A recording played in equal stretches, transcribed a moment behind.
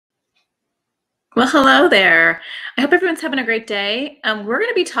Well, hello there. I hope everyone's having a great day. We're going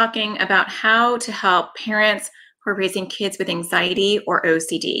to be talking about how to help parents who are raising kids with anxiety or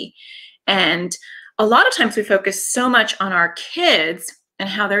OCD. And a lot of times we focus so much on our kids and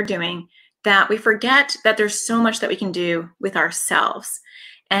how they're doing that we forget that there's so much that we can do with ourselves.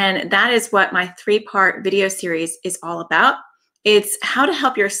 And that is what my three-part video series is all about. It's how to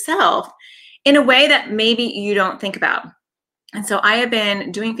help yourself in a way that maybe you don't think about. And so I have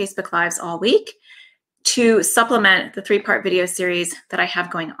been doing Facebook Lives all week to supplement the three-part video series that I have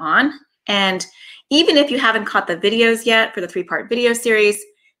going on. And even if you haven't caught the videos yet for the three-part video series,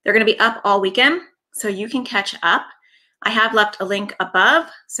 they're going to be up all weekend, so you can catch up. I have left a link above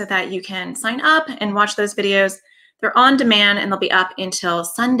so that you can sign up and watch those videos. They're on demand and they'll be up until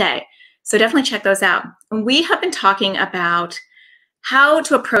Sunday. So definitely check those out. We have been talking about how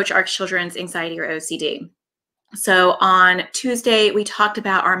to approach our children's anxiety or OCD. So on Tuesday, we talked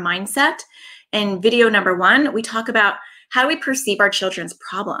about our mindset. In video number 1, we talk about how do we perceive our children's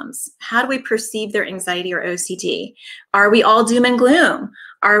problems? How do we perceive their anxiety or OCD? Are we all doom and gloom?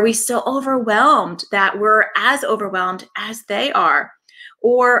 Are we so overwhelmed that we're as overwhelmed as they are?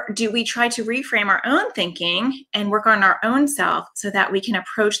 Or do we try to reframe our own thinking and work on our own self so that we can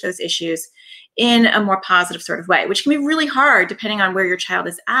approach those issues in a more positive sort of way, which can be really hard depending on where your child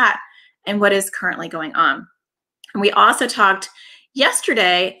is at and what is currently going on. And we also talked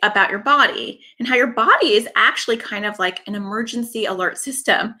yesterday about your body and how your body is actually kind of like an emergency alert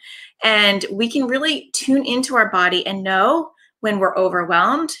system. And we can really tune into our body and know when we're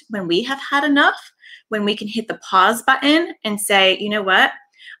overwhelmed, when we have had enough, when we can hit the pause button and say, you know what,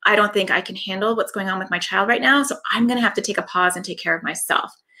 I don't think I can handle what's going on with my child right now, so I'm going to have to take a pause and take care of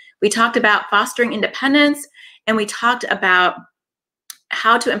myself. We talked about fostering independence, and we talked about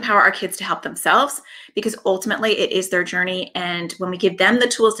how to empower our kids to help themselves, because ultimately it is their journey. And when we give them the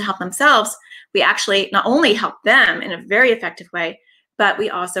tools to help themselves, we actually not only help them in a very effective way, but we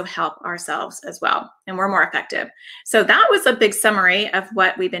also help ourselves as well, and we're more effective. So that was a big summary of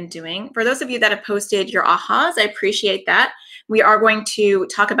what we've been doing. For those of you that have posted your ahas, I appreciate that. We are going to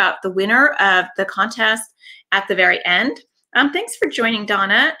talk about the winner of the contest at the very end. Thanks for joining,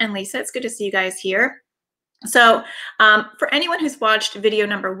 Donna and Lisa. It's good to see you guys here. So for anyone who's watched video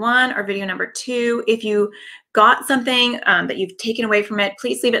number 1 or video number 2, if you got something that you've taken away from it,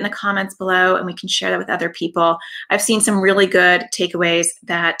 please leave it in the comments below and we can share that with other people. I've seen some really good takeaways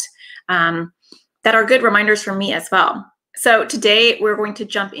that are good reminders for me as well. So today we're going to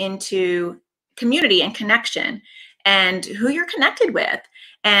jump into community and connection and who you're connected with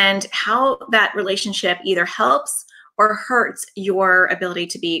and how that relationship either helps or hurts your ability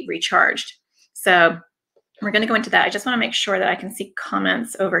to be recharged. So we're going to go into that. I just want to make sure that I can see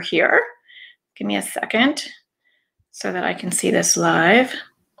comments over here. Give me a second so that I can see this live.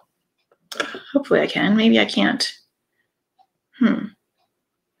 Hopefully I can. Maybe I can't.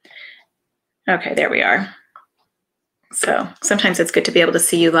 Okay, there we are. So sometimes it's good to be able to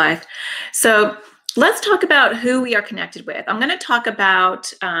see you live. So let's talk about who we are connected with. I'm going to talk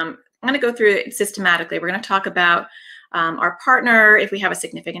about, I'm going to go through it systematically. We're going to talk about our partner, if we have a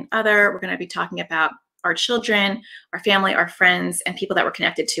significant other. We're going to be talking about our children, our family, our friends, and people that we're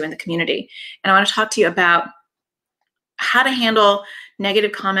connected to in the community. And I want to talk to you about how to handle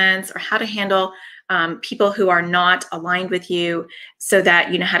negative comments or how to handle people who are not aligned with you so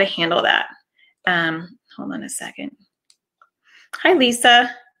that you know how to handle that. Hold on a second. Hi,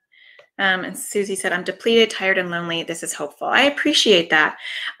 Lisa. And Susie said, I'm depleted, tired, and lonely. This is hopeful. I appreciate that.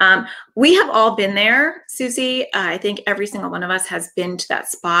 We have all been there, Susie. I think every single one of us has been to that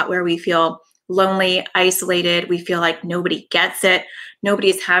spot where we feel lonely, isolated. We feel like nobody gets it. Nobody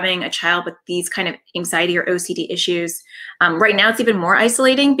is having a child with these kind of anxiety or OCD issues. Right now, it's even more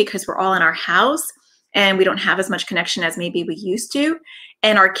isolating because we're all in our house and we don't have as much connection as maybe we used to.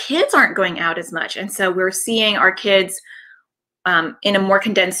 And our kids aren't going out as much. And so we're seeing our kids in a more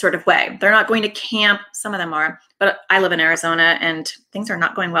condensed sort of way. They're not going to camp. Some of them are, but I live in Arizona and things are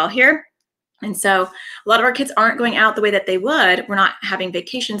not going well here. And so a lot of our kids aren't going out the way that they would. We're not having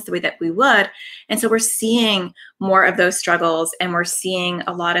vacations the way that we would. And so we're seeing more of those struggles and we're seeing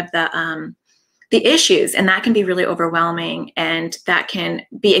a lot of the issues, and that can be really overwhelming and that can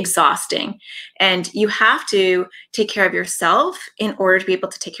be exhausting. And you have to take care of yourself in order to be able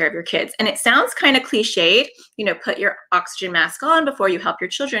to take care of your kids. And it sounds kind of cliched, you know, put your oxygen mask on before you help your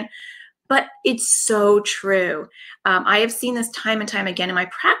children, but it's so true. I have seen this time and time again in my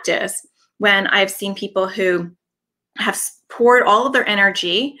practice when I've seen people who have poured all of their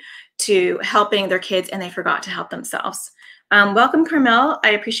energy to helping their kids and they forgot to help themselves. Welcome, Carmel.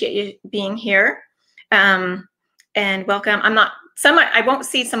 I appreciate you being here. And welcome. I won't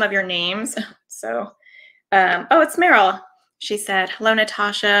see some of your names. So, oh, it's Meryl. She said, hello,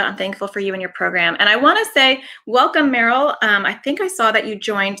 Natasha. I'm thankful for you and your program. And I want to say, welcome, Meryl. I think I saw that you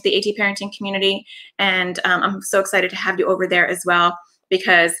joined the AT parenting community, and I'm so excited to have you over there as well,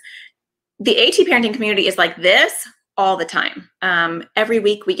 because the AT parenting community is like this all the time. Every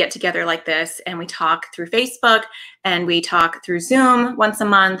week we get together like this, and we talk through Facebook, and we talk through Zoom once a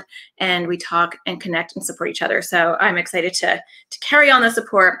month, and we talk and connect and support each other. So I'm excited to carry on the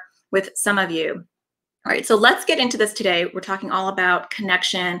support with some of you. All right, so let's get into this today. We're talking all about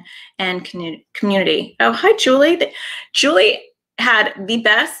connection and community. Oh, hi, Julie. Julie had the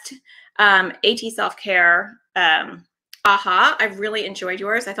best AT self-care aha. I really enjoyed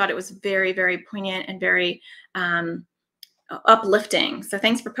yours. I thought it was very, very poignant and very uplifting. So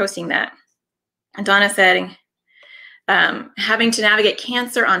thanks for posting that. And Donna said, having to navigate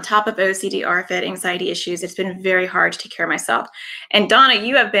cancer on top of OCD, RFID, anxiety issues, it's been very hard to take care of myself. And Donna,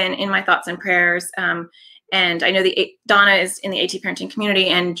 you have been in my thoughts and prayers. And I know Donna is in the AT parenting community,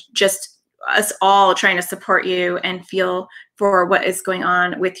 and just us all trying to support you and feel for what is going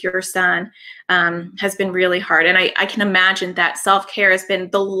on with your son has been really hard. And I can imagine that self-care has been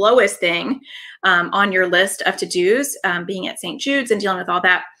the lowest thing on your list of to-dos, being at St. Jude's and dealing with all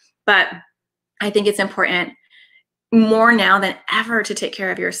that. But I think it's important more now than ever to take care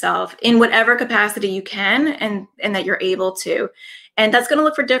of yourself in whatever capacity you can, and that you're able to. And that's going to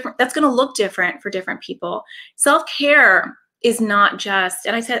look different for different people. Self-care is not just,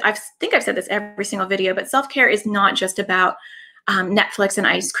 and I think I've said this every single video, but self-care is not just about Netflix and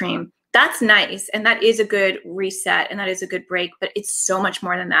ice cream. That's nice, and that is a good reset, and that is a good break, but it's so much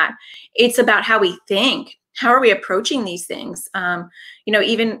more than that. It's about how we think. How are we approaching these things?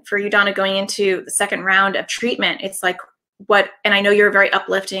 Even for you, Donna, going into the second round of treatment, it's like and I know you're a very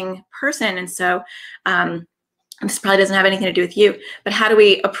uplifting person, and so this probably doesn't have anything to do with you, but how do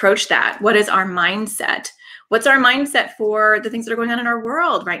we approach that? What is our mindset? What's our mindset for the things that are going on in our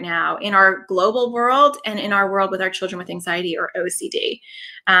world right now, in our global world and in our world with our children with anxiety or OCD?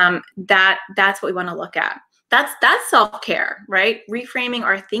 That's what we want to look at. That's self-care, right? Reframing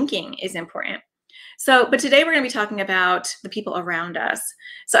our thinking is important. So, but today we're going to be talking about the people around us.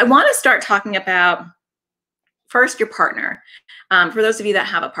 So I want to start talking about first your partner. For those of you that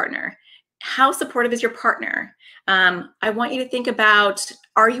have a partner, how supportive is your partner? I want you to think about,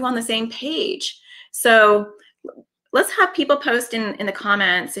 are you on the same page? So let's have people post in the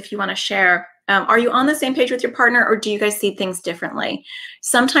comments if you want to share. Are you on the same page with your partner, or do you guys see things differently?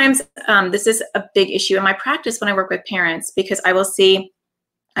 Sometimes this is a big issue in my practice when I work with parents, because I will see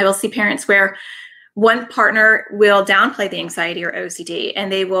parents where one partner will downplay the anxiety or OCD,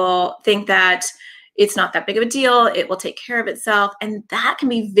 and they will think that it's not that big of a deal, it will take care of itself. And that can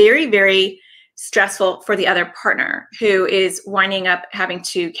be very, very stressful for the other partner, who is winding up having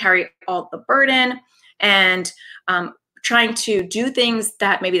to carry all the burden and trying to do things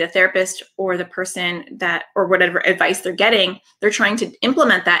that maybe the therapist or the person or whatever advice they're getting, they're trying to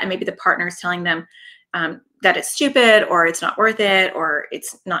implement that, and maybe the partner is telling them that it's stupid, or it's not worth it, or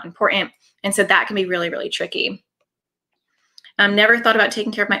it's not important. And so that can be really, really tricky. Never thought about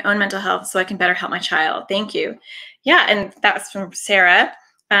taking care of my own mental health so I can better help my child. Thank you. Yeah, and that was from Sarah.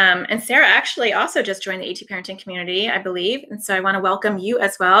 And Sarah actually also just joined the AT parenting community, I believe. And so I want to welcome you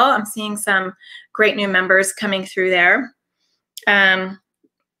as well. I'm seeing some great new members coming through there.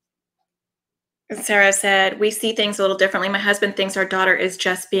 Sarah said, we see things a little differently. My husband thinks our daughter is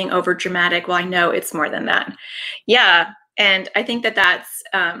just being over dramatic. Well, I know it's more than that. Yeah. And I think that's,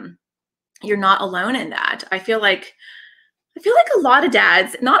 you're not alone in that. I feel like a lot of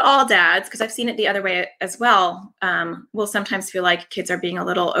dads, not all dads, because I've seen it the other way as well, will sometimes feel like kids are being a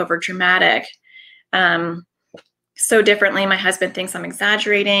little over dramatic. So differently. My husband thinks I'm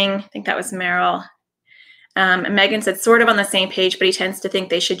exaggerating. I think that was Meryl. And Megan said, sort of on the same page, but he tends to think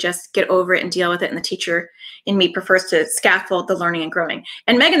they should just get over it and deal with it. And the teacher in me prefers to scaffold the learning and growing.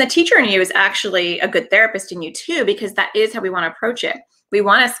 And Megan, the teacher in you is actually a good therapist in you too, because that is how we want to approach it. We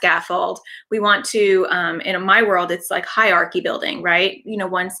want to scaffold. We want to, in my world, it's like hierarchy building, right?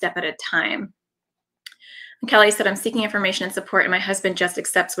 One step at a time. And Kelly said, I'm seeking information and support, and my husband just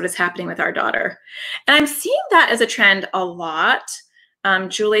accepts what is happening with our daughter. And I'm seeing that as a trend a lot.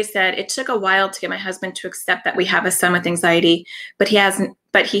 Julie said, it took a while to get my husband to accept that we have a son with anxiety, but he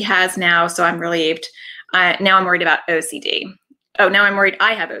has now, so I'm relieved. Now I'm worried about OCD. Oh, now I'm worried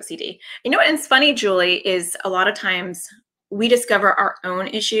I have OCD. You know what, and it's funny, Julie, is a lot of times we discover our own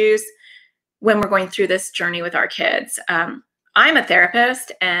issues when we're going through this journey with our kids. I'm a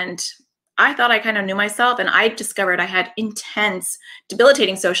therapist, and I thought I kind of knew myself, and I discovered I had intense,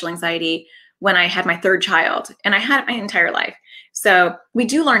 debilitating social anxiety when I had my third child, and I had it my entire life. So we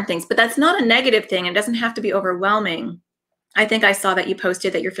do learn things, but that's not a negative thing. It doesn't have to be overwhelming. I think I saw that you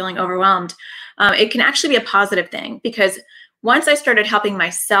posted that you're feeling overwhelmed. It can actually be a positive thing, because once I started helping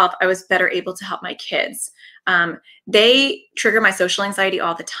myself, I was better able to help my kids. They trigger my social anxiety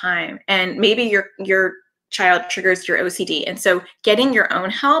all the time, and maybe your child triggers your OCD, and so getting your own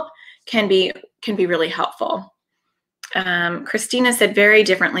help can be really helpful. Christina said, very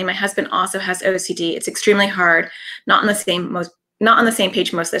differently. My husband also has OCD. It's extremely hard, not on the same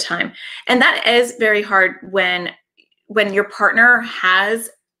page most of the time, and that is very hard when your partner has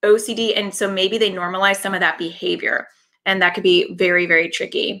OCD, and so maybe they normalize some of that behavior, and that could be very, very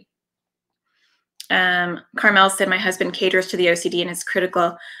tricky. Carmel said, my husband caters to the OCD and is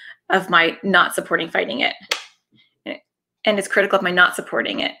critical of my not supporting fighting it. And is critical of my not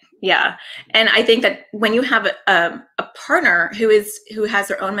supporting it. Yeah. And I think that when you have a partner who has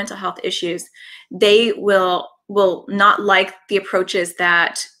their own mental health issues, they will not like the approaches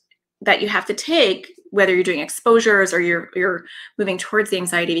that you have to take, whether you're doing exposures or you're moving towards the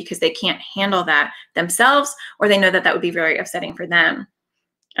anxiety, because they can't handle that themselves, or they know that that would be very upsetting for them.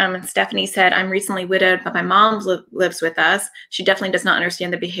 And Stephanie said, I'm recently widowed, but my mom lives with us. She definitely does not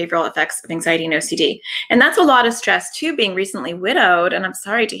understand the behavioral effects of anxiety and OCD. And that's a lot of stress too, being recently widowed. And I'm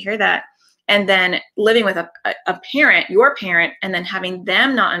sorry to hear that. And then living with a parent, your parent, and then having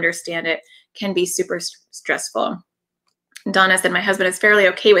them not understand it can be super stressful. Donna said, my husband is fairly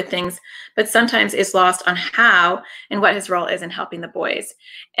okay with things, but sometimes is lost on how and what his role is in helping the boys.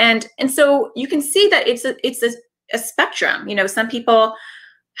 And so you can see that it's a spectrum. You know, some people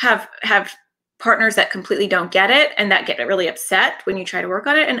have partners that completely don't get it and that get really upset when you try to work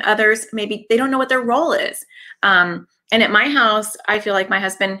on it, and others, maybe they don't know what their role is. And at my house, I feel like my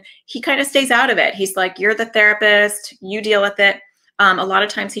husband, he kind of stays out of it. He's like, you're the therapist, you deal with it. A lot of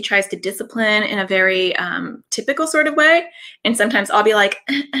times he tries to discipline in a very typical sort of way. And sometimes I'll be like,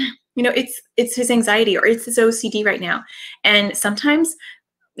 you know, it's his anxiety or it's his OCD right now. And sometimes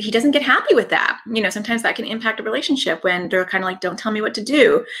he doesn't get happy with that. You know, sometimes that can impact a relationship when they're kind of like, don't tell me what to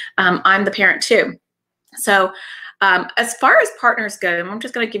do. I'm the parent too. So as far as partners go, I'm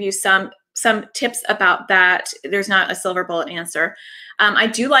just going to give you some tips about that. There's not a silver bullet answer. I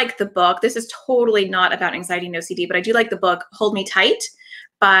do like the book. This is totally not about anxiety and OCD, but I do like the book Hold Me Tight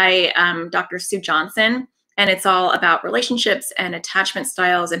by Dr. Sue Johnson. And it's all about relationships and attachment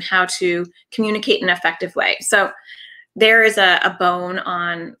styles and how to communicate in an effective way. So there is a bone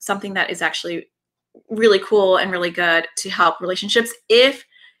on something that is actually really cool and really good to help relationships if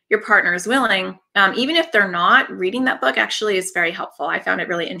your partner is willing. Even if they're not, reading that book actually is very helpful. I found it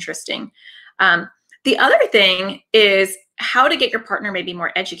really interesting. The other thing is how to get your partner maybe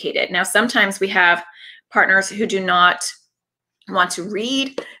more educated. Now, sometimes we have partners who do not want to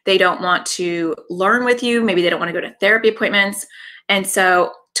read. They don't want to learn with you. Maybe they don't want to go to therapy appointments. And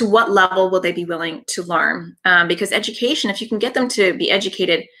so to what level will they be willing to learn? Because education, if you can get them to be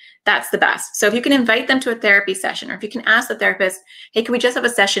educated, that's the best. So if you can invite them to a therapy session, or if you can ask the therapist, hey, can we just have a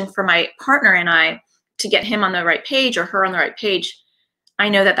session for my partner and I to get him on the right page or her on the right page? I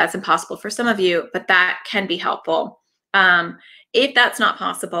know that that's impossible for some of you, but that can be helpful. If that's not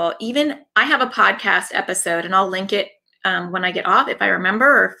possible, even I have a podcast episode, and I'll link it when I get off, if I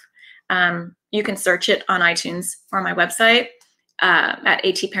remember, or you can search it on iTunes or my website at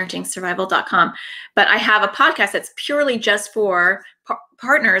atparentingsurvival.com. But I have a podcast that's purely just for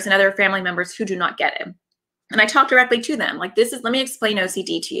partners and other family members who do not get it. And I talk directly to them. Like, let me explain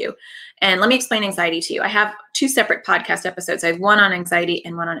OCD to you, and let me explain anxiety to you. I have 2 separate podcast episodes. I have one on anxiety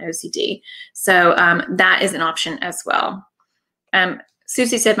and one on OCD. So that is an option as well.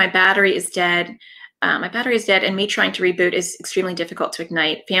 Susie said, my battery is dead. My battery is dead, and me trying to reboot is extremely difficult to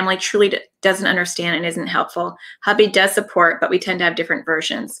ignite. Family truly doesn't understand and isn't helpful. Hubby does support, but we tend to have different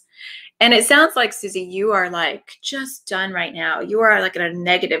versions. And it sounds like, Susie, you are like just done right now. You are like in a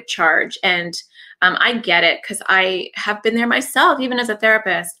negative charge. And I get it, because I have been there myself, even as a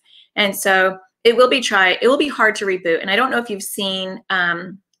therapist. And so it will be hard to reboot. And I don't know if you've seen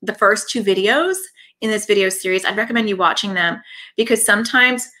the first 2 videos in this video series. I'd recommend you watching them, because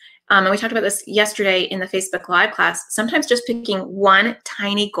sometimes, and we talked about this yesterday in the Facebook Live class, sometimes just picking one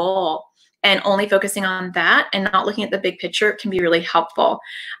tiny goal and only focusing on that and not looking at the big picture can be really helpful.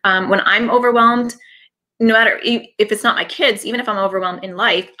 When I'm overwhelmed, no matter if it's not my kids, even if I'm overwhelmed in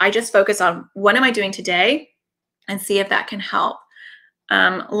life, I just focus on what am I doing today and see if that can help.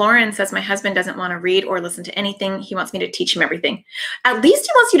 Lauren says, my husband doesn't want to read or listen to anything. He wants me to teach him everything. At least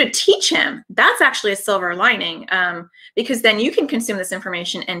he wants you to teach him. That's actually a silver lining, because then you can consume this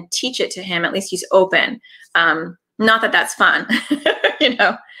information and teach it to him. At least he's open. Not that that's fun, you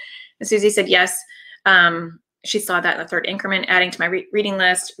know. And Susie said, yes. she saw that in the third increment, adding to my reading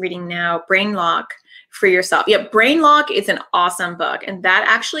list, reading now, Brain Lock, Free Yourself. Yeah, Brain Lock is an awesome book. And that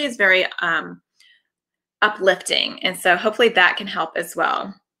actually is very uplifting. And so hopefully that can help as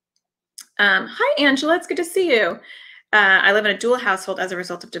well. Hi, Angela. It's good to see you. I live in a dual household as a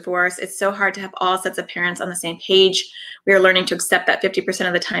result of divorce. It's so hard to have all sets of parents on the same page. We are learning to accept that 50%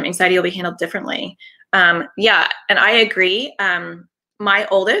 of the time anxiety will be handled differently. Yeah, and I agree. My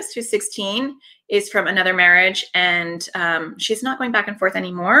oldest, who's 16, is from another marriage, and she's not going back and forth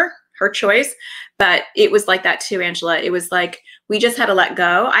anymore. Her choice. But it was like that too, Angela. It was like we just had to let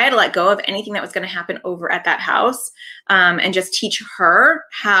go. I had to let go of anything that was going to happen over at that house, and just teach her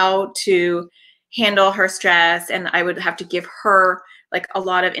how to handle her stress. And I would have to give her like a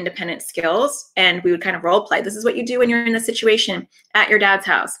lot of independent skills, and we would kind of role play. This is what you do when you're in this situation at your dad's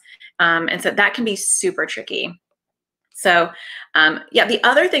house. And so that can be super tricky. So yeah, the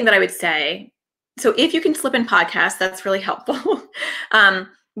other thing that I would say, so if you can slip in podcasts, that's really helpful.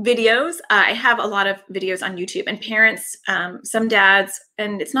 Videos, I have a lot of videos on YouTube, and parents, some dads,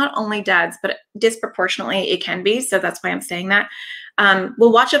 and it's not only dads, but disproportionately it can be. So that's why I'm saying that.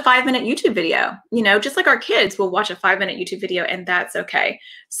 We'll watch a 5-minute YouTube video, you know, just like our kids will watch a 5-minute YouTube video, and that's okay.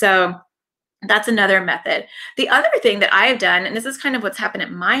 So that's another method. The other thing that I have done, and this is kind of what's happened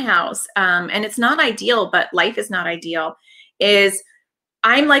at my house, and it's not ideal, but life is not ideal, is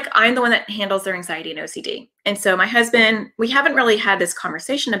I'm the one that handles their anxiety and OCD. And so my husband, we haven't really had this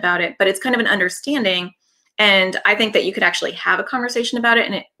conversation about it, but it's kind of an understanding. And I think that you could actually have a conversation about it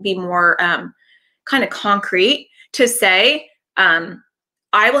and it be more kind of concrete to say,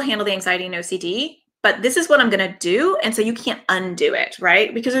 I will handle the anxiety and OCD, but this is what I'm going to do. And so you can't undo it,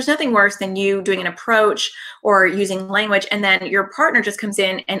 right? Because there's nothing worse than you doing an approach or using language, and then your partner just comes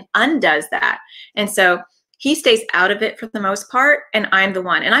in and undoes that. And so he stays out of it for the most part, and I'm the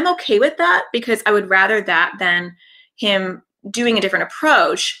one. And I'm okay with that because I would rather that than him doing a different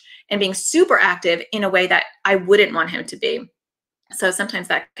approach and being super active in a way that I wouldn't want him to be. So sometimes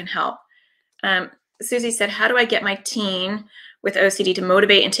that can help. Susie said, how do I get my teen with OCD to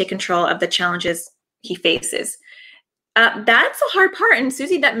motivate and take control of the challenges he faces? That's a hard part. And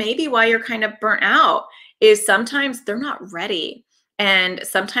Susie, that may be why you're kind of burnt out, is sometimes they're not ready. And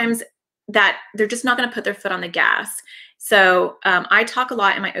sometimes that they're just not going to put their foot on the gas. So I talk a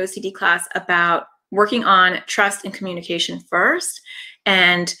lot in my OCD class about working on trust and communication first,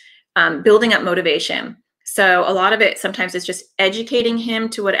 and building up motivation. So a lot of it sometimes is just educating him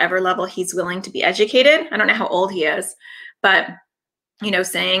to whatever level he's willing to be educated. I don't know how old he is, but you know,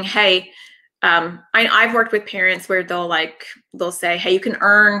 saying, hey, I've worked with parents where they'll say, hey, you can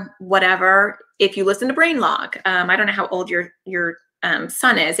earn whatever if you listen to Brain Lock. I don't know how old your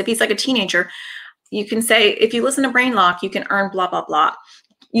son is. If he's like a teenager, you can say, if you listen to Brain Lock, you can earn blah, blah, blah.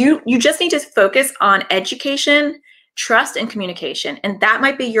 You just need to focus on education, trust, and communication. And that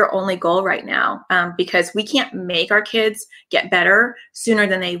might be your only goal right now, because we can't make our kids get better sooner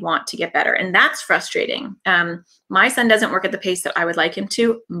than they want to get better. And that's frustrating. My son doesn't work at the pace that I would like him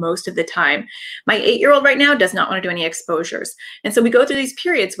to most of the time. My 8-year-old right now does not want to do any exposures. And so we go through these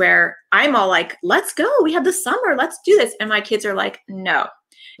periods where I'm all like, let's go. We have the summer. Let's do this. And my kids are like, no.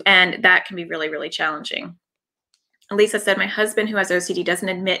 And that can be really, really challenging. Lisa said, my husband who has OCD doesn't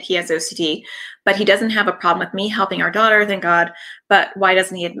admit he has OCD, but he doesn't have a problem with me helping our daughter, thank God. But why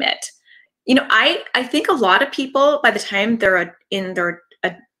doesn't he admit? You know, I think a lot of people, by the time they're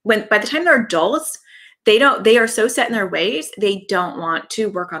adults, they are so set in their ways, they don't want to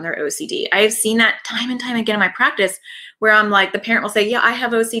work on their OCD. I have seen that time and time again in my practice where I'm like, the parent will say, yeah, I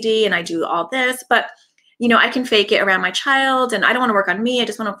have OCD and I do all this, but you know, I can fake it around my child and I don't want to work on me. I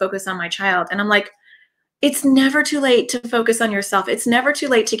just want to focus on my child. And I'm like, it's never too late to focus on yourself. It's never too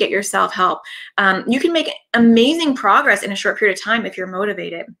late to get yourself help. You can make amazing progress in a short period of time if you're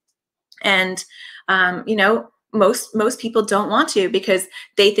motivated. And, you know, most people don't want to because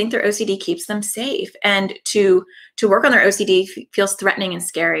they think their OCD keeps them safe. And to work on their OCD feels threatening and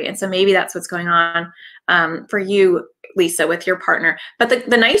scary. And so maybe that's what's going on for you, Lisa, with your partner. But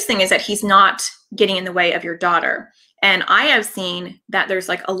the nice thing is that he's not getting in the way of your daughter. And I have seen that there's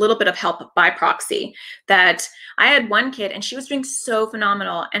like a little bit of help by proxy. That I had one kid and she was doing so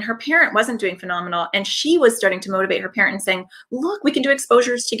phenomenal and her parent wasn't doing phenomenal. And she was starting to motivate her parent and saying, look, we can do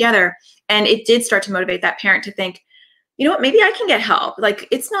exposures together. And it did start to motivate that parent to think, you know what, maybe I can get help. Like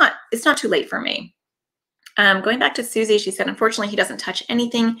it's not too late for me. Going back to Susie, she said, unfortunately, he doesn't touch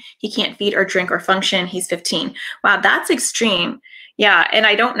anything. He can't feed or drink or function. He's 15. Wow, that's extreme. Yeah, and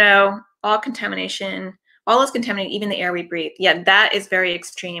I don't know, all contamination, all is contaminated, even the air we breathe. Yeah, that is very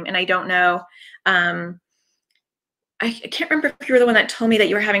extreme. And I don't know I can't remember if you were the one that told me that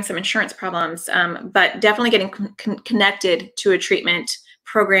you were having some insurance problems, but definitely getting connected to a treatment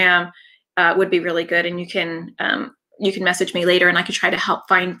program would be really good. And you can message me later, and I could try to help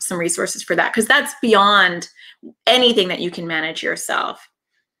find some resources for that, because that's beyond anything that you can manage yourself.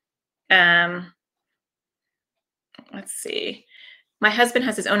 Let's see. My husband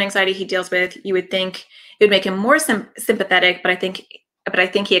has his own anxiety he deals with. You would think it would make him more sympathetic, but I think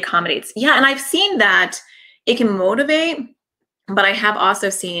he accommodates. Yeah, and I've seen that it can motivate, but I have also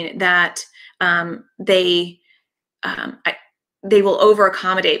seen that they will over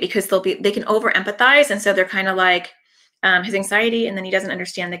accommodate, because they can over empathize, and so they're kind of like his anxiety, and then he doesn't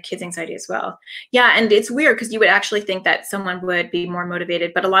understand the kid's anxiety as well. Yeah, and it's weird, because you would actually think that someone would be more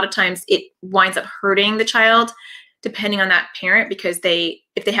motivated, but a lot of times it winds up hurting the child, depending on that parent, because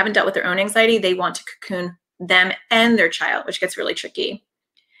if they haven't dealt with their own anxiety, they want to cocoon them and their child, which gets really tricky.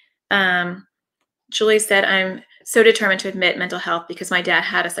 Julie said, I'm so determined to admit mental health because my dad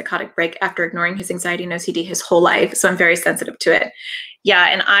had a psychotic break after ignoring his anxiety and OCD his whole life. So I'm very sensitive to it. Yeah,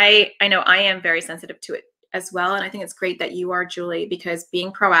 and I know I am very sensitive to it as well. And I think it's great that you are, Julie, because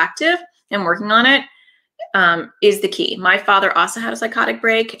being proactive and working on it is the key. My father also had a psychotic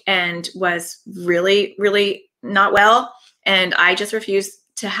break and was really, really not well. And I just refused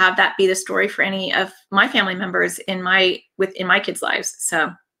to have that be the story for any of my family members in my kids' lives. So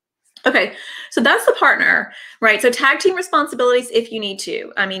okay, so that's the partner, right? So tag team responsibilities if you need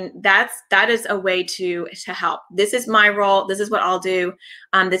to. I mean, that is a way to help. This is my role. This is what I'll do.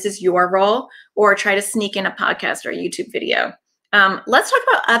 This is your role. Or try to sneak in a podcast or a YouTube video. Let's talk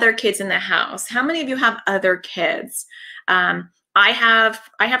about other kids in the house. How many of you have other kids? I have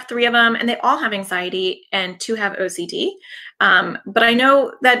 3 of them, and they all have anxiety, and 2 have OCD. But I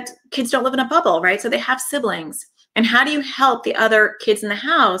know that kids don't live in a bubble, right? So they have siblings. And how do you help the other kids in the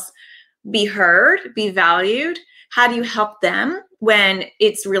house be heard, be valued? How do you help them when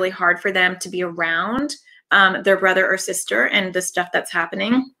it's really hard for them to be around their brother or sister and the stuff that's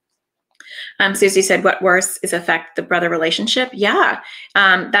happening? Susie said, what worse is affect the brother relationship? Yeah,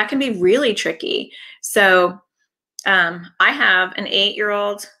 that can be really tricky. So I have an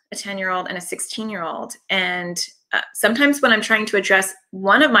 8-year-old, a 10-year-old, and a 16-year-old. And sometimes when I'm trying to address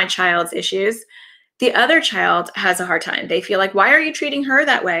one of my child's issues, the other child has a hard time. They feel like, why are you treating her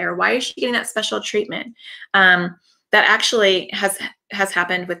that way? Or why is she getting that special treatment? That actually has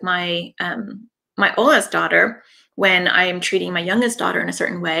happened with my oldest daughter, when I am treating my youngest daughter in a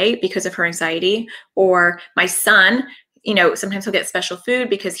certain way because of her anxiety. Or my son, sometimes he'll get special food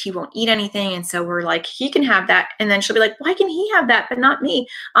because he won't eat anything. And so we're like, he can have that. And then she'll be like, why can he have that, but not me?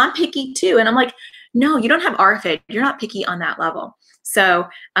 I'm picky too. And I'm like, no, you don't have ARFID. You're not picky on that level. So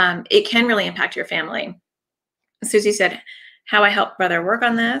it can really impact your family. Susie said, how I help brother work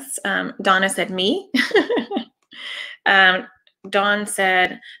on this. Donna said, me. Dawn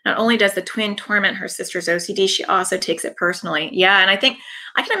said, not only does the twin torment her sister's OCD, she also takes it personally. Yeah, and I think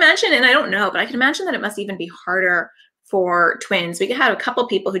I can imagine, and I don't know, but I can imagine that it must even be harder for twins. We had a couple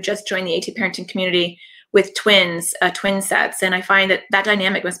people who just joined the AT parenting community with twins, twin sets, and I find that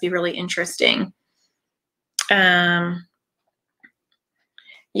dynamic must be really interesting. Yes,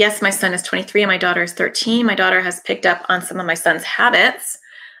 my son is 23 and my daughter is 13. My daughter has picked up on some of my son's habits.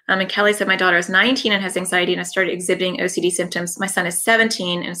 And Kelly said, my daughter is 19 and has anxiety and has started exhibiting OCD symptoms. My son is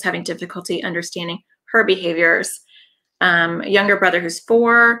 17 and is having difficulty understanding her behaviors. Younger brother who's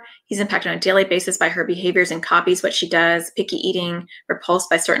 4, he's impacted on a daily basis by her behaviors and copies what she does, picky eating, repulsed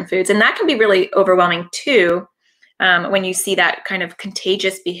by certain foods. And that can be really overwhelming too, when you see that kind of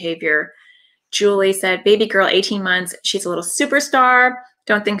contagious behavior. Julie said, baby girl, 18 months, she's a little superstar.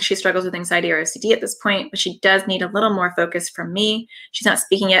 Don't think she struggles with anxiety or OCD at this point, but she does need a little more focus from me. She's not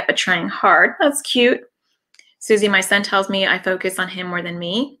speaking yet, but trying hard. That's cute. Susie, my son tells me I focus on him more than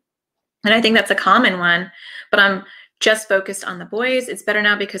me. And I think that's a common one, but I'm just focused on the boys. It's better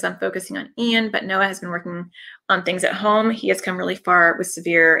now because I'm focusing on Ian, but Noah has been working on things at home. He has come really far with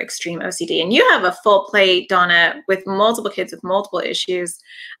severe extreme OCD. And you have a full plate, Donna, with multiple kids with multiple issues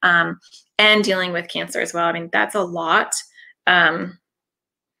and dealing with cancer as well. I mean, that's a lot.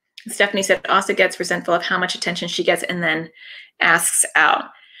 Stephanie said also gets resentful of how much attention she gets and then asks out.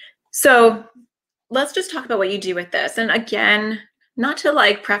 So let's just talk about what you do with this. And again, not to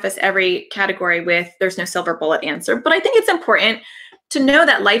like preface every category with there's no silver bullet answer, but I think it's important to know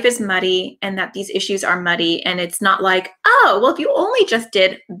that life is muddy and that these issues are muddy. And it's not like, oh, well, if you only just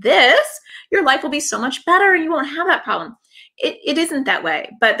did this, your life will be so much better and you won't have that problem. It isn't that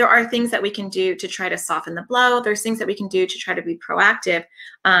way, but there are things that we can do to try to soften the blow. There's things that we can do to try to be proactive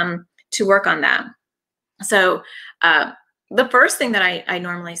to work on that. So the first thing that I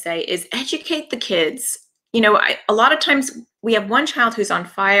normally say is educate the kids a lot of times we have one child who's on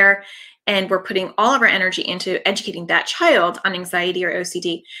fire and we're putting all of our energy into educating that child on anxiety or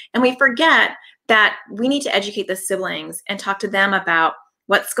OCD. And we forget that we need to educate the siblings and talk to them about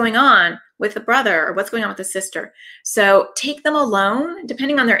what's going on with the brother or what's going on with the sister. So take them alone,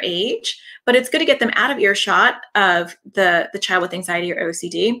 depending on their age, but it's good to get them out of earshot of the child with anxiety or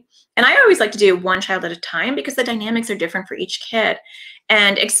OCD. And I always like to do one child at a time because the dynamics are different for each kid,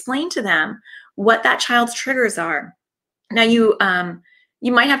 and explain to them what that child's triggers are. Now you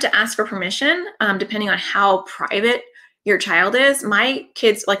might have to ask for permission, depending on how private your child is. My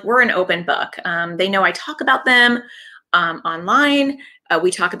kids, like, we're an open book. They know I talk about them online. We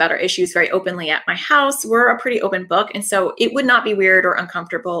talk about our issues very openly at my house. We're a pretty open book. And so it would not be weird or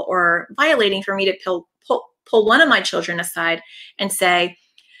uncomfortable or violating for me to pull one of my children aside and say,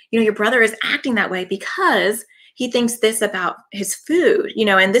 your brother is acting that way because he thinks this about his food,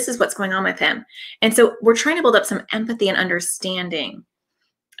 and this is what's going on with him. And so we're trying to build up some empathy and understanding.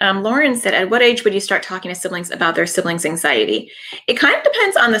 Lauren said, at what age would you start talking to siblings about their siblings' anxiety? It kind of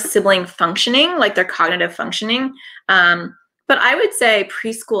depends on the sibling functioning, like their cognitive functioning. But I would say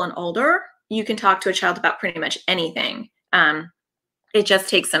preschool and older, you can talk to a child about pretty much anything. It just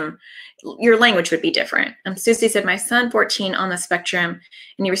takes your language would be different. Susie said, my son, 14, on the spectrum,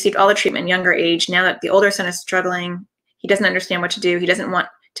 and he received all the treatment younger age. Now that the older son is struggling, he doesn't understand what to do. He doesn't want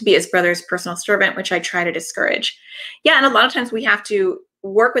to be his brother's personal servant, which I try to discourage. Yeah, and a lot of times we have to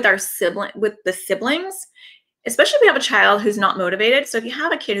work with the siblings, especially if we have a child who's not motivated. So if you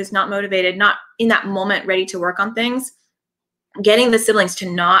have a kid who's not motivated, not in that moment ready to work on things, getting the siblings to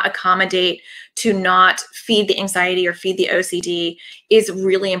not accommodate, to not feed the anxiety or feed the OCD is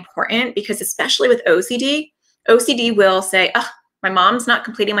really important, because especially with OCD will say, oh, my mom's not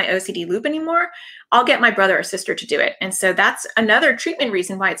completing my OCD loop anymore. I'll get my brother or sister to do it. And so that's another treatment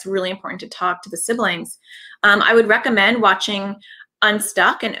reason why it's really important to talk to the siblings. I would recommend watching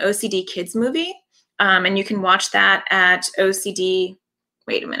Unstuck, an OCD kids movie. And you can watch that at OCD.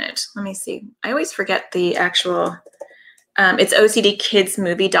 Wait a minute. Let me see. I always forget the actual. It's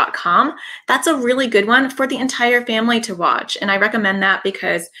OCDkidsmovie.com. That's a really good one for the entire family to watch. And I recommend that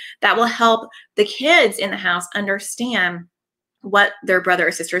because that will help the kids in the house understand what their brother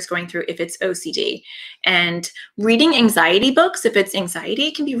or sister is going through if it's OCD. And reading anxiety books, if it's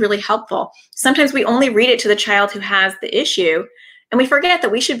anxiety, can be really helpful. Sometimes we only read it to the child who has the issue, and we forget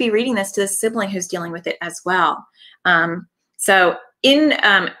that we should be reading this to the sibling who's dealing with it as well. So in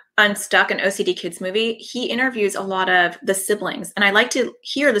Unstuck, an OCD kids movie, he interviews a lot of the siblings, and I like to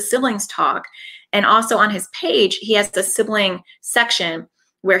hear the siblings talk. And also on his page, he has the sibling section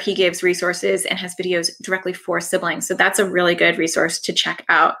where he gives resources and has videos directly for siblings. So that's a really good resource to check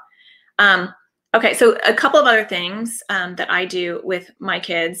out. Okay, so a couple of other things that I do with my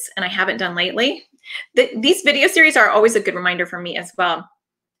kids, and I haven't done lately. These video series are always a good reminder for me as well.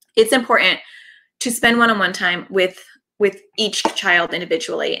 It's important to spend one-on-one time with each child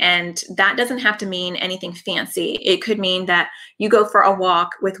individually. And that doesn't have to mean anything fancy. It could mean that you go for a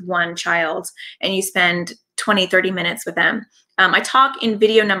walk with one child and you spend 20, 30 minutes with them. I talk in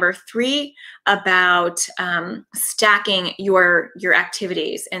video number 3 about stacking your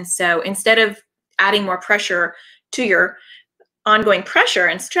activities. And so instead of adding more pressure to your ongoing pressure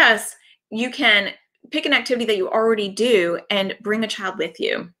and stress, you can pick an activity that you already do and bring a child with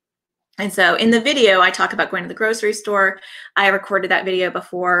you. And so in the video, I talk about going to the grocery store. I recorded that video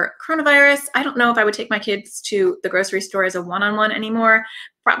before coronavirus. I don't know if I would take my kids to the grocery store as a one-on-one anymore.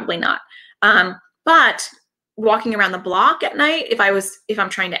 Probably not. But walking around the block at night, if I'm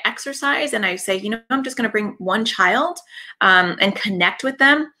trying to exercise and I say, I'm just going to bring one child and connect with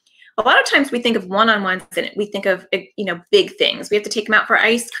them. A lot of times we think of one-on-ones and we think of, big things. We have to take them out for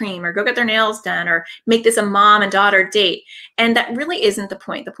ice cream or go get their nails done or make this a mom and daughter date. And that really isn't the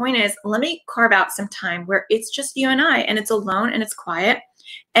point. The point is, let me carve out some time where it's just you and I, and it's alone and it's quiet,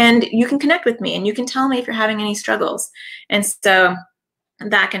 and you can connect with me and you can tell me if you're having any struggles. And so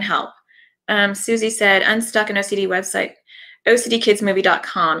that can help. Susie said, Unstuck, an OCD website,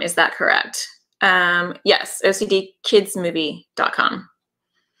 OCDkidsmovie.com. Is that correct? Yes, OCDkidsmovie.com.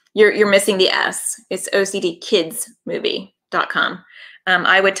 You're missing the S. It's OCDkidsmovie.com.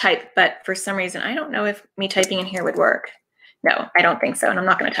 I would type, but for some reason, I don't know if me typing in here would work. No, I don't think so. And I'm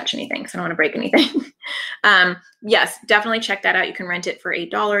not going to touch anything because I don't want to break anything. Yes, definitely check that out. You can rent it for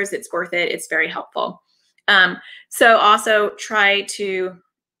 $8. It's worth it. It's very helpful. So also try to,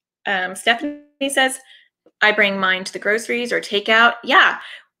 Stephanie says, I bring mine to the groceries or takeout. Yeah,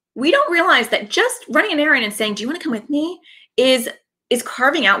 we don't realize that just running an errand and saying, do you want to come with me, is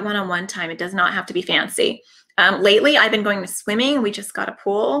carving out one-on-one time. It does not have to be fancy. Lately, I've been going to swimming. We just got a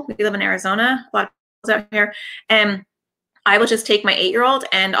pool. We live in Arizona. A lot of out here. And I will just take my 8-year-old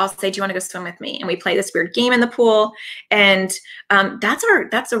and I'll say, do you want to go swim with me? And we play this weird game in the pool. And that's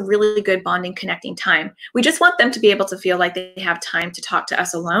a really good bonding, connecting time. We just want them to be able to feel like they have time to talk to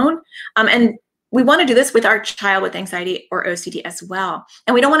us alone. And we want to do this with our child with anxiety or OCD as well.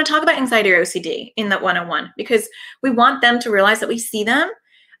 And we don't want to talk about anxiety or OCD in that one-on-one, because we want them to realize that we see them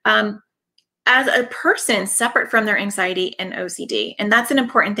as a person separate from their anxiety and OCD. And that's an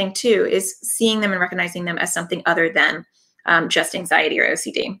important thing too, is seeing them and recognizing them as something other than just anxiety or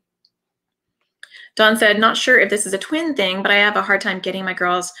OCD. Dawn said, not sure if this is a twin thing, but I have a hard time getting my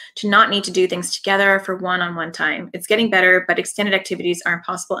girls to not need to do things together for one-on-one time. It's getting better, but extended activities are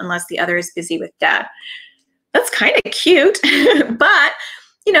impossible unless the other is busy with dad. That's kind of cute, but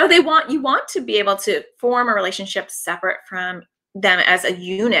you know, you want to be able to form a relationship separate from them as a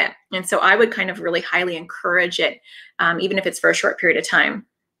unit. And so I would kind of really highly encourage it, even if it's for a short period of time.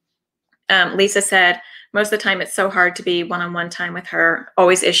 Lisa said, most of the time it's so hard to be one-on-one time with her,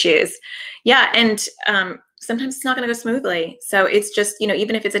 always issues. Yeah, and sometimes it's not going to go smoothly. So it's just, you know,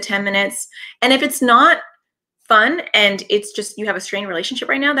 even if it's a 10 minutes, and if it's not fun and it's just you have a strained relationship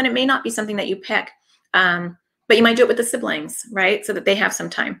right now, then it may not be something that you pick. But you might do it with the siblings, right? So that they have some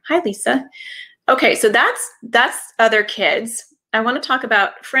time. Hi, Lisa. Okay, so that's other kids. I want to talk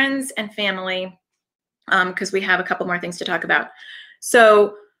about friends and family because we have a couple more things to talk about.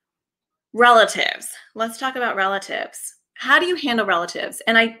 So relatives. Let's talk about relatives. How do you handle relatives?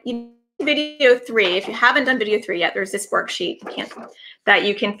 And video 3, if you haven't done video 3 yet, there's this worksheet that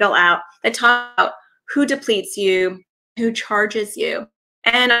you can fill out that talks about who depletes you, who charges you.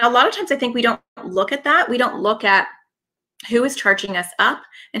 And a lot of times I think we don't look at that. We don't look at who is charging us up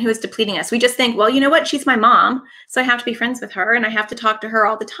and who is depleting us. We just think, well, you know what? She's my mom, so I have to be friends with her and I have to talk to her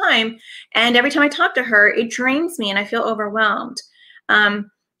all the time. And every time I talk to her, it drains me and I feel overwhelmed.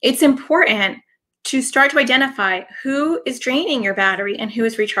 It's important to start to identify who is draining your battery and who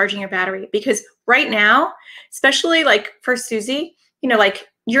is recharging your battery. Because right now, especially like for Susie, you know, like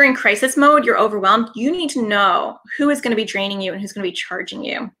you're in crisis mode, you're overwhelmed. You need to know who is going to be draining you and who's going to be charging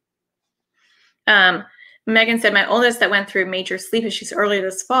you. Megan said, my oldest that went through major sleep issues earlier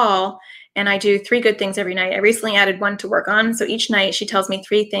this fall, and I do 3 good things every night. I recently added 1 to work on. So each night she tells me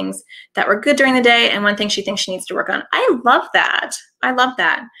 3 things that were good during the day and 1 thing she thinks she needs to work on. I love that. I love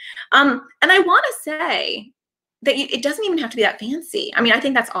that. And I want to say that it doesn't even have to be that fancy. I mean, I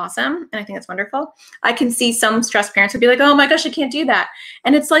think that's awesome. And I think that's wonderful. I can see some stressed parents would be like, oh my gosh, I can't do that.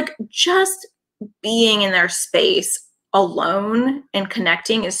 And it's like just being in their space alone and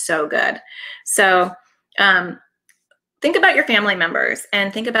connecting is so good. So think about your family members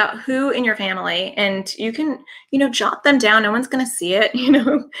and think about who in your family, and you can, you know, jot them down. No one's going to see it, you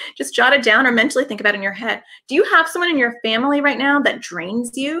know, just jot it down or mentally think about it in your head. Do you have someone in your family right now that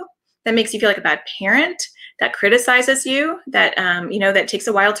drains you, that makes you feel like a bad parent, that criticizes you, that, you know, that takes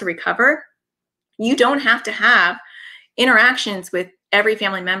a while to recover? You don't have to have interactions with every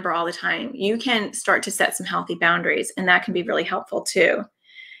family member all the time. You can start to set some healthy boundaries, and that can be really helpful too.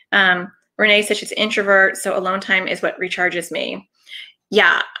 Renee said she's an introvert, so alone time is what recharges me.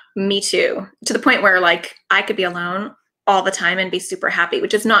 Yeah, me too. To the point where like I could be alone all the time and be super happy,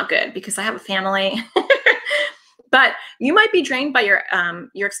 which is not good because I have a family. But you might be drained by your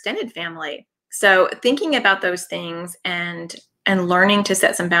extended family. So thinking about those things and learning to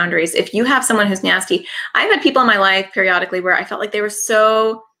set some boundaries. If you have someone who's nasty, I've had people in my life periodically where I felt like they were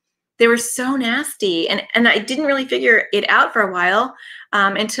so nasty, and I didn't really figure it out for a while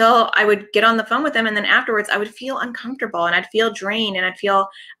until I would get on the phone with them, and then afterwards I would feel uncomfortable and I'd feel drained and I'd feel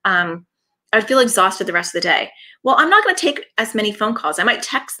exhausted the rest of the day. Well, I'm not going to take as many phone calls. I might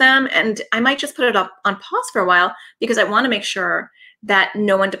text them and I might just put it up on pause for a while because I want to make sure that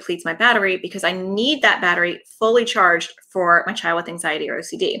no one depletes my battery, because I need that battery fully charged for my child with anxiety or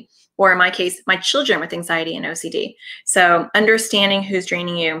OCD, or in my case, my children with anxiety and OCD. So understanding who's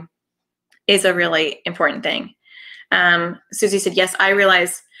draining you is a really important thing. Susie said, yes, I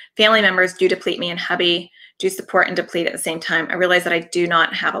realize family members do deplete me, and hubby do support and deplete at the same time. I realize that I do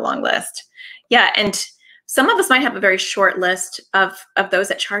not have a long list. Yeah, and some of us might have a very short list of those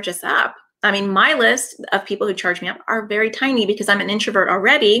that charge us up. I mean, my list of people who charge me up are very tiny because I'm an introvert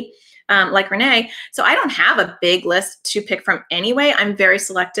already, like Renee. So I don't have a big list to pick from anyway. I'm very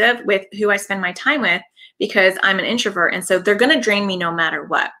selective with who I spend my time with because I'm an introvert. And so they're going to drain me no matter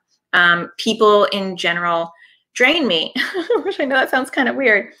what. People in general drain me, which I know that sounds kind of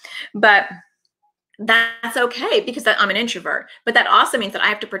weird, but that's okay because I'm an introvert. But that also means that I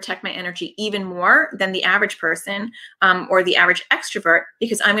have to protect my energy even more than the average person or the average extrovert,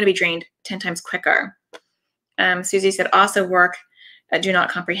 because I'm going to be drained 10 times quicker. Susie said also work do not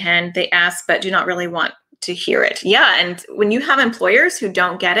comprehend. They ask, but do not really want to hear it. Yeah. And when you have employers who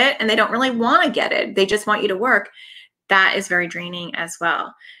don't get it and they don't really want to get it, they just want you to work, that is very draining as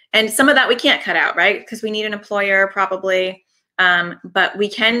well. And some of that we can't cut out, right? Because we need an employer probably. But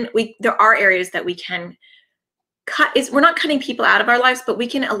there are areas that we can cut. We're not cutting people out of our lives, but we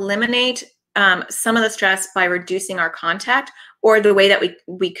can eliminate some of the stress by reducing our contact or the way that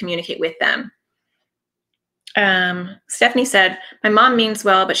we communicate with them. Stephanie said, my mom means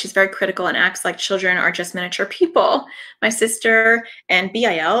well, but she's very critical and acts like children are just miniature people. My sister and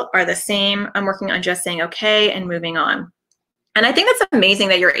BIL are the same. I'm working on just saying okay and moving on. And I think that's amazing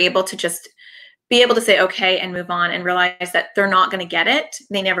that you're able to just be able to say okay and move on and realize that they're not going to get it.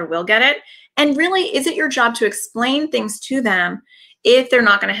 They never will get it. And really, is it your job to explain things to them if they're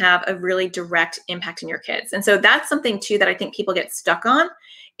not going to have a really direct impact in your kids? And so that's something too that I think people get stuck on,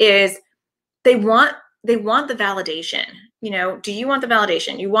 is they want the validation. You know, do you want the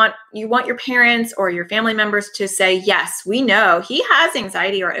validation? You want your parents or your family members to say, yes, we know he has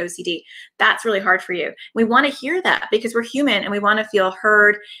anxiety or OCD. That's really hard for you. We want to hear that because we're human and we want to feel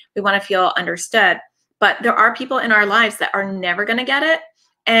heard. We want to feel understood. But there are people in our lives that are never going to get it.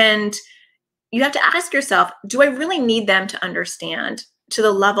 And you have to ask yourself, do I really need them to understand to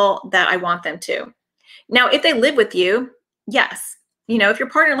the level that I want them to? Now, if they live with you, yes. You know, if your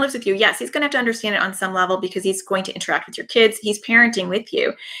partner lives with you, yes, he's going to have to understand it on some level because he's going to interact with your kids. He's parenting with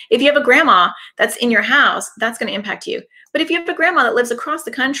you. If you have a grandma that's in your house, that's going to impact you. But if you have a grandma that lives across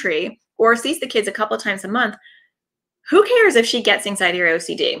the country or sees the kids a couple of times a month, who cares if she gets anxiety or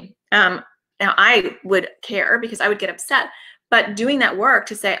OCD? Now, I would care because I would get upset. But doing that work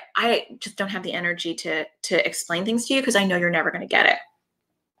to say, I just don't have the energy to explain things to you because I know you're never going to get it.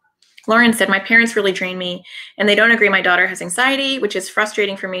 Lauren said, my parents really drain me and they don't agree my daughter has anxiety, which is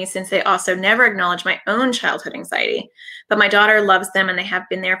frustrating for me since they also never acknowledge my own childhood anxiety. But my daughter loves them and they have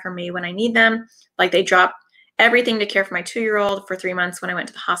been there for me when I need them. Like they dropped everything to care for my 2-year-old for 3 months when I went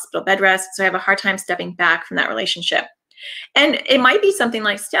to the hospital bed rest. So I have a hard time stepping back from that relationship. And it might be something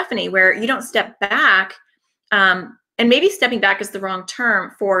like Stephanie, where you don't step back. And maybe stepping back is the wrong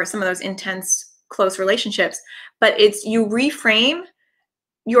term for some of those intense, close relationships, but it's you reframe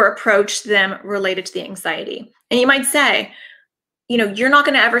your approach to them related to the anxiety. And you might say, you know, you're not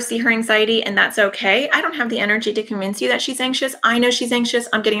going to ever see her anxiety and that's okay. I don't have the energy to convince you that she's anxious. I know she's anxious.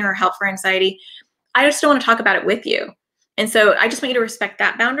 I'm getting her help for anxiety. I just don't want to talk about it with you. And so I just want you to respect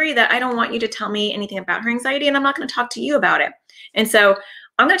that boundary, that I don't want you to tell me anything about her anxiety and I'm not going to talk to you about it. And so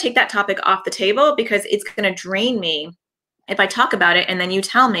I'm going to take that topic off the table because it's going to drain me if I talk about it and then you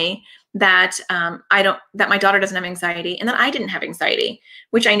tell me that that my daughter doesn't have anxiety and that I didn't have anxiety,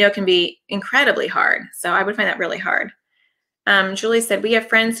 which I know can be incredibly hard. So I would find that really hard. Julie said, we have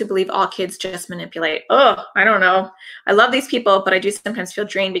friends who believe all kids just manipulate. Oh, I don't know. I love these people, but I do sometimes feel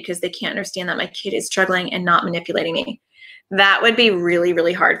drained because they can't understand that my kid is struggling and not manipulating me. That would be really,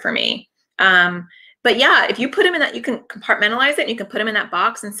 really hard for me. But yeah, if you put them in that, you can compartmentalize it and you can put them in that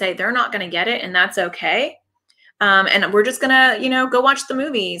box and say, they're not going to get it and that's okay. And we're just going to, you know, go watch the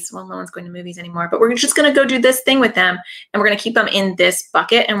movies. Well, no one's going to movies anymore, but we're just going to go do this thing with them. And we're going to keep them in this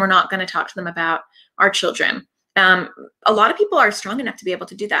bucket. And we're not going to talk to them about our children. A lot of people are strong enough to be able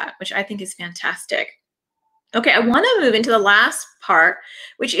to do that, which I think is fantastic. Okay, I want to move into the last part,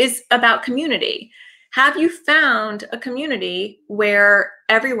 which is about community. Have you found a community where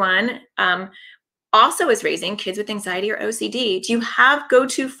everyone also is raising kids with anxiety or OCD? Do you have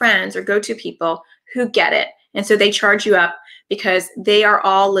go-to friends or go-to people who get it? And so they charge you up because they are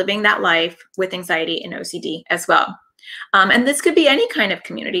all living that life with anxiety and OCD as well. And this could be any kind of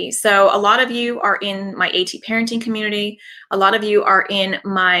community. So a lot of you are in my AT parenting community. A lot of you are in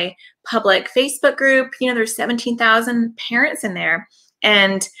my public Facebook group. You know, there's 17,000 parents in there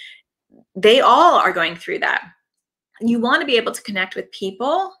and they all are going through that. You want to be able to connect with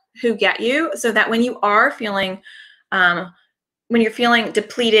people who get you so that when you are feeling when you're feeling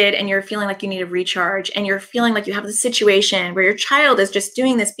depleted and you're feeling like you need a recharge and you're feeling like you have this situation where your child is just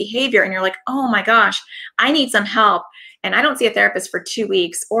doing this behavior and you're like, oh my gosh, I need some help and I don't see a therapist for 2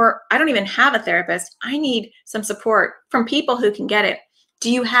 weeks, or I don't even have a therapist. I need some support from people who can get it. Do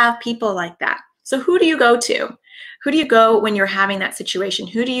you have people like that? So who do you go to? Who do you go when you're having that situation?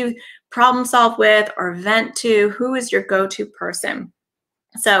 Who do you problem solve with or vent to? Who is your go-to person?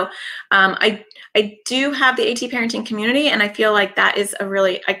 So I do have the AT parenting community, and I feel like that is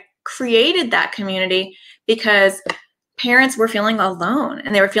I created that community because parents were feeling alone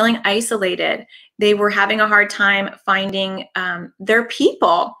and they were feeling isolated. They were having a hard time finding their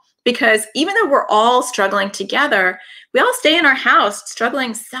people because even though we're all struggling together, we all stay in our house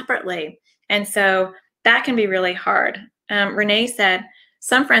struggling separately. And so that can be really hard. Renee said,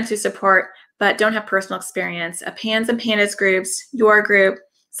 some friends who support but don't have personal experience, a PANS and PANDAS groups, your group,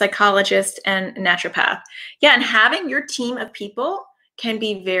 psychologist, and naturopath. Yeah, and having your team of people can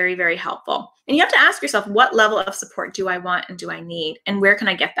be very, very helpful. And you have to ask yourself, what level of support do I want and do I need? And where can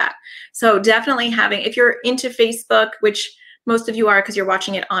I get that? So definitely having, if you're into Facebook, which most of you are because you're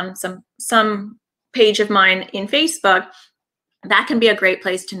watching it on some page of mine in Facebook, that can be a great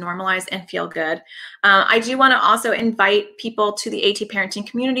place to normalize and feel good. I do want to also invite people to the AT parenting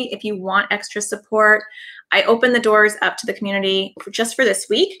community. If you want extra support, I open the doors up to the community just for this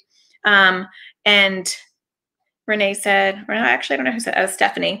week. And Renee said, or actually, I don't know who said,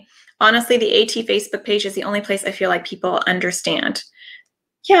 Stephanie, honestly, the AT Facebook page is the only place I feel like people understand.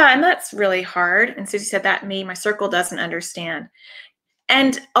 Yeah, and that's really hard. And Susie said that my circle doesn't understand.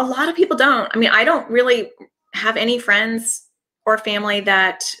 And a lot of people don't. I mean, I don't really have any friends or family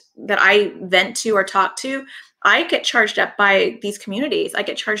that I vent to or talk to. I get charged up by these communities. I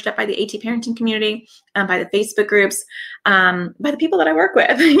get charged up by the AT parenting community, by the Facebook groups, by the people that I work with,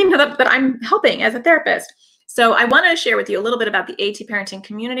 that I'm helping as a therapist. So I want to share with you a little bit about the AT parenting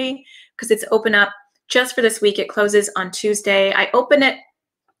community because it's open up just for this week. It closes on Tuesday. I open it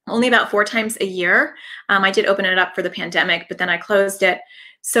only about 4 times a year. I did open it up for the pandemic, but then I closed it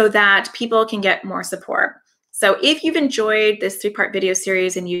so that people can get more support. So if you've enjoyed this 3-part video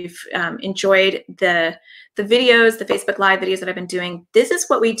series and you've enjoyed the videos, the Facebook Live videos that I've been doing, this is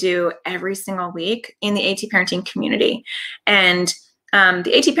what we do every single week in the AT parenting community. And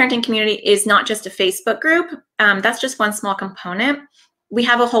the AT parenting community is not just a Facebook group. That's just one small component. We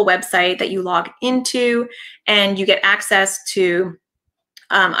have a whole website that you log into and you get access to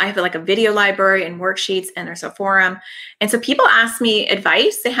I have like a video library and worksheets, and there's a forum. And so people ask me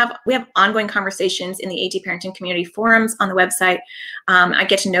advice. We have ongoing conversations in the AT parenting community forums on the website. I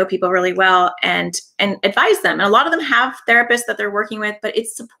get to know people really well and advise them. And a lot of them have therapists that they're working with, but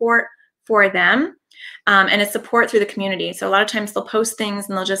it's support for them. And it's support through the community. So a lot of times they'll post things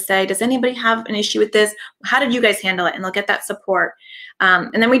and they'll just say, does anybody have an issue with this? How did you guys handle it? And they'll get that support.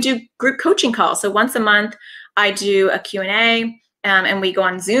 And then we do group coaching calls. So once a month, I do a Q&A. And we go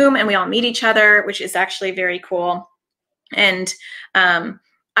on Zoom and we all meet each other, which is actually very cool. And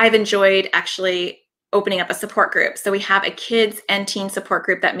I've enjoyed actually opening up a support group. So we have a kids and teen support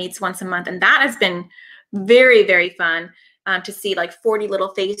group that meets once a month. And that has been very, very fun to see like 40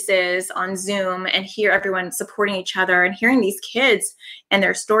 little faces on Zoom and hear everyone supporting each other and hearing these kids and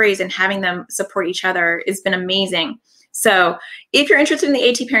their stories and having them support each other has been amazing. So if you're interested in the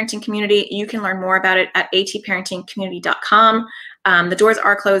AT parenting community, you can learn more about it at atparentingcommunity.com. The doors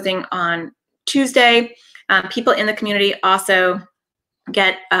are closing on Tuesday. People in the community also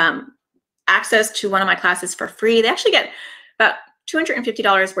get access to one of my classes for free. They actually get about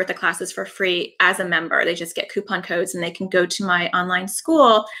 $250 worth of classes for free as a member. They just get coupon codes and they can go to my online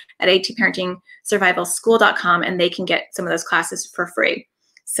school at atparentingsurvivalschool.com and they can get some of those classes for free.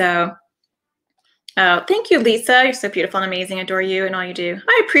 So thank you, Lisa. You're so beautiful and amazing. I adore you and all you do.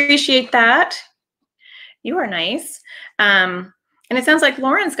 I appreciate that. You are nice. And it sounds like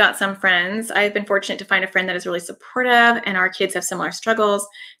Lauren's got some friends. I've been fortunate to find a friend that is really supportive and our kids have similar struggles.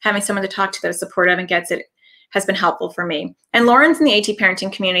 Having someone to talk to that is supportive and gets it has been helpful for me. And Lauren's in the AT parenting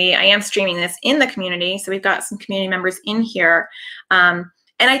community. I am streaming this in the community. So we've got some community members in here. And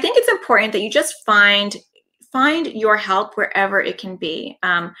I think it's important that you just find your help wherever it can be.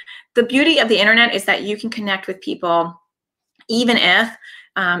 The beauty of the internet is that you can connect with people even if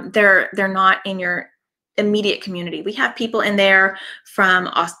they're not in your immediate community. We have people in there from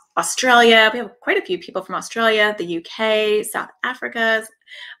Australia. We have quite a few people from Australia, the UK, South Africa,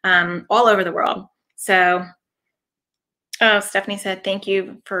 all over the world. So, Stephanie said, thank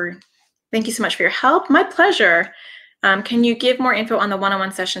you so much for your help. My pleasure. Can you give more info on the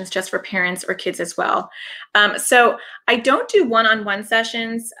one-on-one sessions just for parents or kids as well? So I don't do one-on-one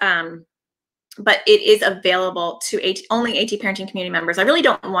sessions, but it is available to only AT parenting community members. I really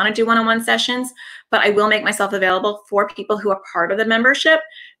don't want to do one-on-one sessions, but I will make myself available for people who are part of the membership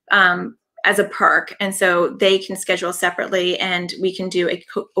as a perk. And so they can schedule separately and we can do a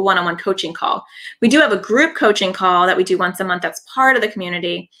one-on-one coaching call. We do have a group coaching call that we do once a month that's part of the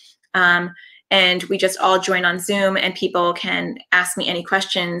community. And we just all join on Zoom and people can ask me any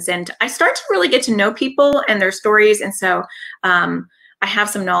questions. And I start to really get to know people and their stories. And so I have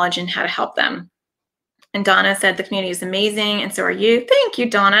some knowledge in how to help them. And Donna said the community is amazing, and so are you. Thank you,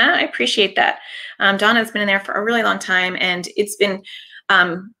 Donna. I appreciate that. Donna's been in there for a really long time, and it's been,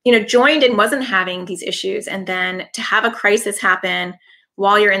 joined and wasn't having these issues, and then to have a crisis happen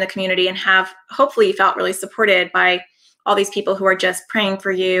while you're in the community and hopefully you felt really supported by all these people who are just praying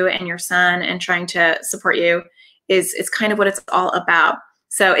for you and your son and trying to support you is kind of what it's all about.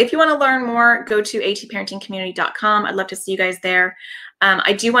 So if you want to learn more, go to atparentingcommunity.com. I'd love to see you guys there.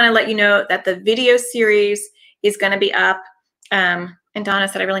 I do want to let you know that the video series is going to be up. And Donna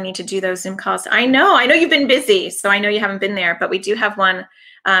said, I really need to do those Zoom calls. I know you've been busy, so I know you haven't been there, but we do have one.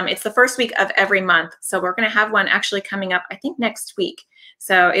 It's the first week of every month. So we're going to have one actually coming up, I think, next week.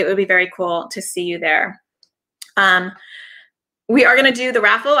 So it would be very cool to see you there. We are going to do the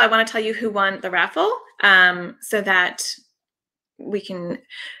raffle. I want to tell you who won the raffle so that we can.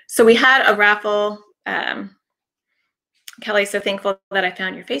 So we had a raffle. Kelly, so thankful that I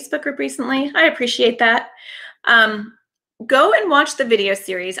found your Facebook group recently. I appreciate that. Go and watch the video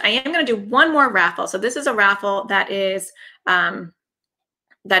series. I am going to do one more raffle. So this is a raffle that is a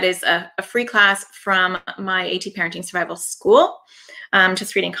free class from my AT Parenting Survival School.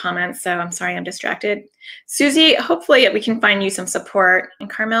 Just reading comments, so I'm sorry I'm distracted. Susie, hopefully we can find you some support. And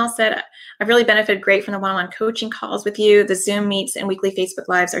Carmel said, I've really benefited great from the one-on-one coaching calls with you. The Zoom meets and weekly Facebook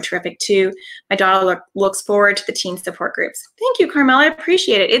Lives are terrific too. My daughter looks forward to the teen support groups. Thank you, Carmel. I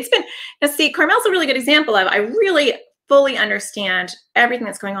appreciate it. It's been, see, Carmel's a really good example of, I really fully understand everything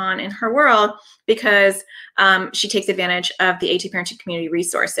that's going on in her world because she takes advantage of the AT Parenting community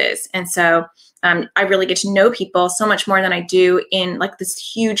resources. And so I really get to know people so much more than I do in like this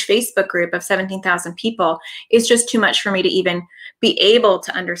huge Facebook group of 17,000 people. It's just too much for me to even be able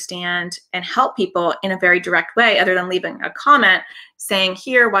to understand and help people in a very direct way other than leaving a comment saying,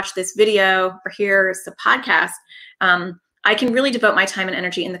 here, watch this video, or here's the podcast. I can really devote my time and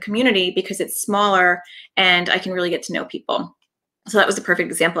energy in the community because it's smaller and I can really get to know people. So that was a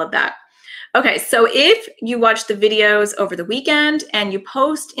perfect example of that. Okay, so if you watch the videos over the weekend and you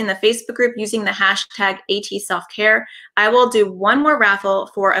post in the Facebook group using the hashtag ATSelfCare, I will do one more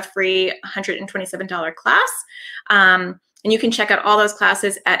raffle for a free $127 class. And you can check out all those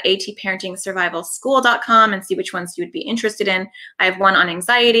classes at atparentingsurvivalschool.com and see which ones you would be interested in. I have one on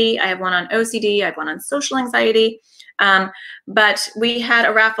anxiety, I have one on OCD, I have one on social anxiety. But we had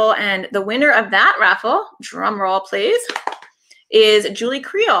a raffle, and the winner of that raffle, drum roll please, is Julie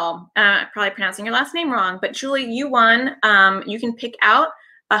Creole. Probably pronouncing your last name wrong, but Julie, you won. You can pick out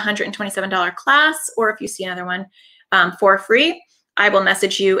a $127 class, or if you see another one for free, I will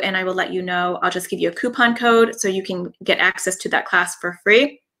message you and I will let you know. I'll just give you a coupon code so you can get access to that class for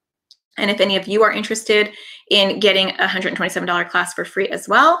free. And if any of you are interested in getting a $127 class for free as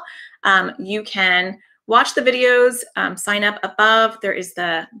well, you can watch the videos, sign up above. There is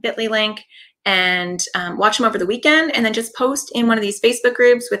the bit.ly link, and watch them over the weekend, and then just post in one of these Facebook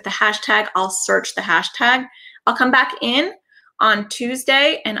groups with the hashtag. I'll search the hashtag. I'll come back in on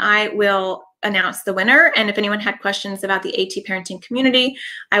Tuesday and I will announce the winner. And if anyone had questions about the AT Parenting community,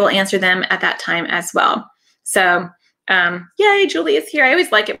 I will answer them at that time as well. So yay, Julie is here. I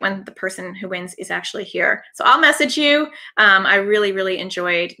always like it when the person who wins is actually here. So I'll message you. I really, really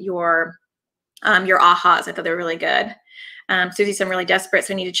enjoyed your ahas. I thought they were really good. Susie said I'm really desperate,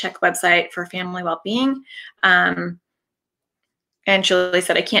 so I need to check website for family well-being. And Julie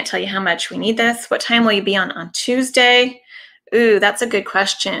said, I can't tell you how much we need this. What time will you be on Tuesday? Ooh, that's a good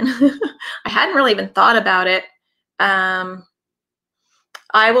question. I hadn't really even thought about it. I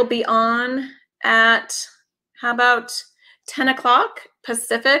will be on at, how about 10 o'clock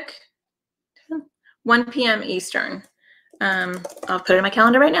Pacific, 1 p.m. Eastern. I'll put it in my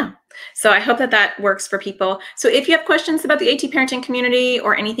calendar right now. So I hope that that works for people. So if you have questions about the AT Parenting community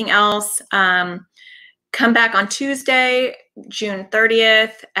or anything else, come back on Tuesday, June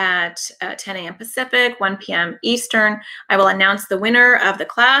 30th at 10 a.m. Pacific, 1 p.m. Eastern. I will announce the winner of the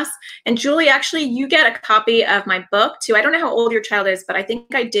class. And Julie, actually, you get a copy of my book too. I don't know how old your child is, but I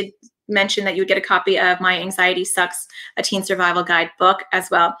think I did mention that you would get a copy of my Anxiety Sucks, a Teen Survival Guide book as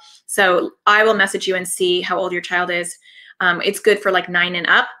well. So I will message you and see how old your child is. It's good for like 9 and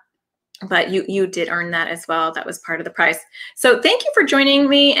up, but you did earn that as well. That was part of the price. So thank you for joining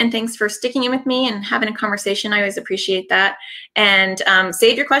me, and thanks for sticking in with me and having a conversation. I always appreciate that. And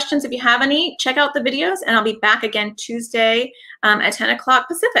save your questions if you have any. Check out the videos, and I'll be back again Tuesday at 10 o'clock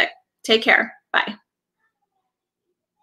Pacific. Take care. Bye.